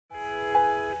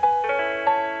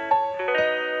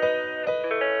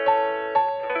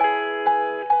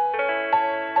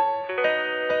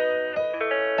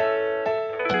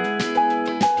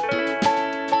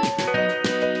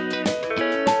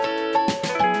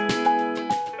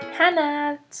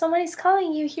Hannah, someone is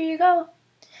calling you. Here you go.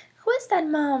 Who is that,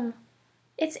 Mom?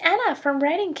 It's Anna from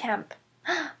writing camp.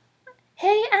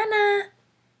 Hey, Anna.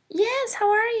 Yes, how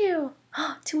are you?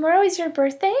 Tomorrow is your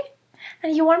birthday?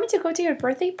 And you want me to go to your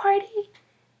birthday party?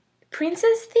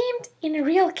 Princess themed in a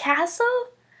real castle?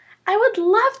 I would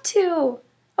love to.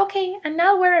 Okay, and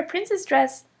now wear a princess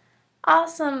dress.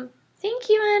 Awesome. Thank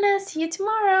you, Anna. See you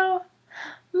tomorrow.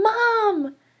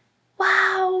 Mom!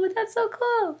 Wow, that's so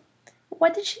cool.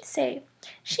 What did she say?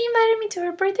 She invited me to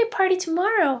her birthday party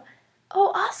tomorrow.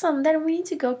 Oh, awesome. Then we need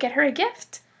to go get her a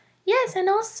gift. Yes, and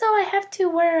also I have to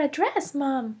wear a dress,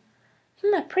 Mom.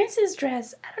 A princess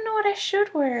dress. I don't know what I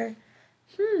should wear.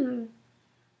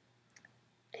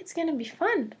 It's gonna be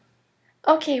fun.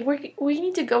 Okay, we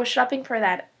need to go shopping for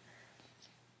that.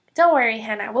 Don't worry,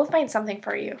 Hannah. We'll find something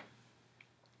for you.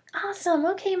 Awesome.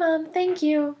 Okay, Mom. Thank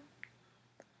you.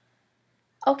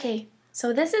 Okay,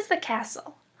 so this is the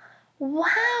castle.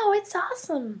 Wow, it's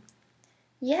awesome.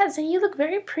 Yes, and you look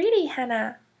very pretty,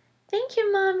 Hannah. Thank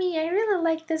you, Mommy. I really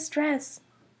like this dress.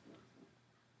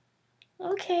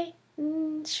 Okay,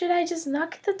 should I just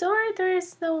knock at the door? There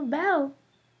is no bell.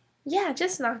 Yeah,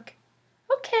 just knock.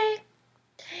 Okay.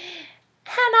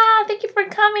 Hannah, thank you for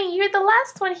coming. You're the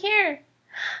last one here.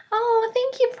 Oh,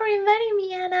 thank you for inviting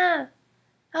me, Anna.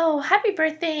 Oh, happy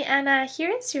birthday, Anna. Here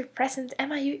is your present.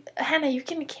 Hannah, you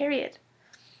can carry it.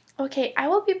 Okay, I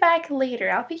will be back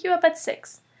later. I'll pick you up at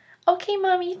 6. Okay,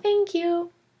 Mommy, thank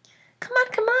you. Come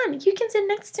on, come on. You can sit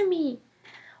next to me.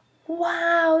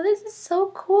 Wow, this is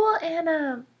so cool,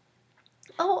 Anna.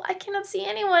 Oh, I cannot see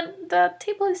anyone. The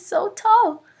table is so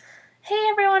tall. Hey,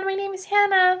 everyone, my name is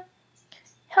Hannah.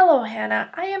 Hello, Hannah.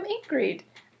 I am Ingrid.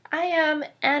 I am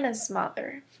Anna's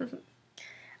mother.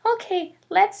 Okay,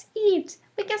 let's eat.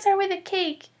 We can start with the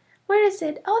cake. Where is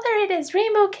it? Oh, there it is.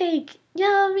 Rainbow cake.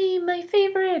 Yummy, my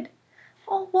favorite.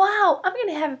 Oh, wow. I'm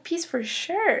gonna have a piece for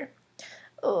sure.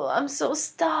 Oh, I'm so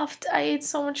stuffed. I ate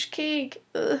so much cake.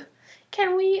 Ugh.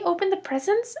 Can we open the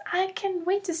presents? I can't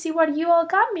wait to see what you all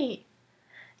got me.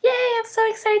 Yay, I'm so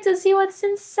excited to see what's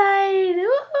inside.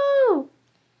 Woohoo!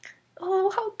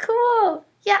 Oh, how cool.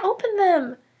 Yeah, open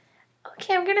them.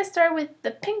 Okay, I'm gonna start with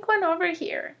the pink one over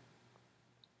here.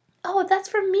 Oh, that's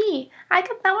for me. I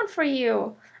got that one for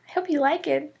you. I hope you like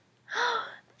it.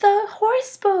 The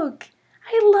horse book.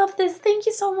 I love this. Thank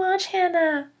you so much,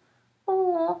 Hannah.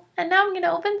 Oh, and now I'm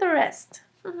gonna open the rest.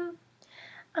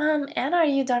 Anna, are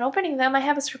you done opening them? I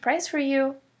have a surprise for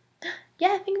you.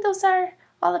 Yeah, I think those are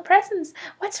all the presents.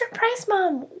 What surprise,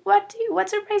 Mom? What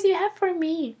surprise do you have for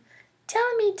me?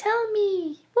 Tell me, tell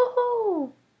me.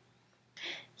 Woohoo!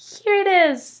 Here it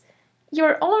is.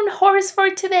 Your own horse for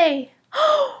today.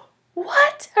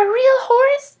 What? A real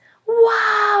horse?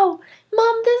 Wow!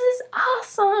 Mom, this is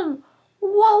awesome.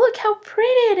 Wow, look how pretty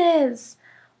it is.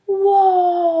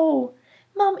 Whoa!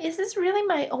 Mom, is this really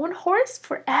my own horse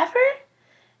forever?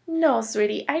 No,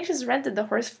 sweetie, I just rented the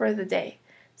horse for the day.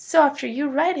 So after you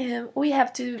ride him, we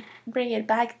have to bring it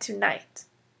back tonight.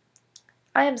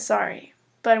 I am sorry,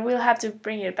 but we'll have to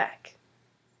bring it back.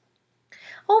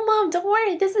 Oh, Mom, don't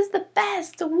worry. This is the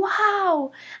best.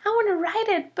 Wow! I want to ride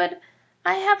it, but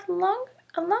I have a long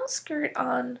skirt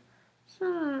on.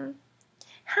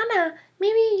 Hannah,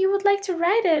 maybe you would like to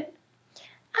ride it.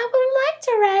 I would like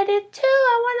to ride it too.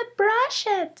 I want to brush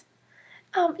it.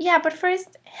 Yeah, but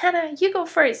first, Hannah, you go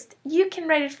first. You can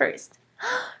ride it first.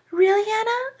 Really,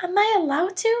 Hannah? Am I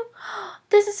allowed to?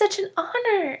 This is such an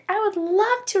honor. I would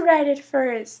love to ride it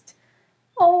first.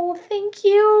 Oh, thank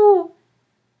you.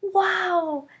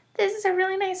 Wow, this is a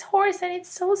really nice horse and it's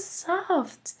so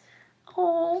soft.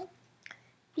 Oh,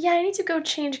 yeah, I need to go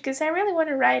change because I really want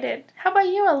to ride it. How about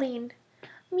you, Aline?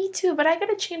 Me too, but I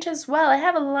gotta change as well. I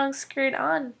have a long skirt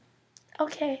on.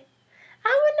 Okay. I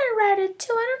want to ride it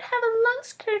too. I don't have a long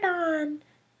skirt on.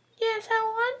 Yes, I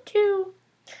want to.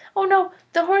 Oh no,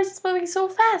 the horse is moving so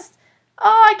fast.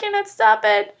 Oh, I cannot stop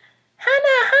it.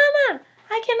 Hannah,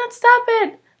 I cannot stop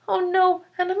it. Oh no,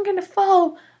 and I'm gonna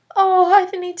fall. Oh, I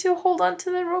need to hold on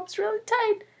to the ropes really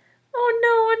tight. Oh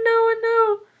no.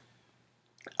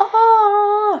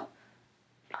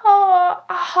 Oh,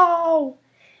 ow.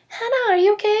 Hannah, are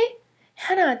you okay?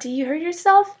 Hannah, do you hurt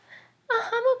yourself?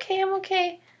 I'm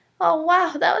okay. Oh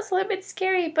wow, that was a little bit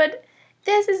scary, but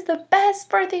this is the best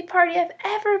birthday party I've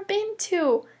ever been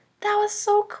to. That was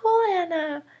so cool,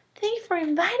 Anna. Thank you for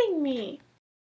inviting me.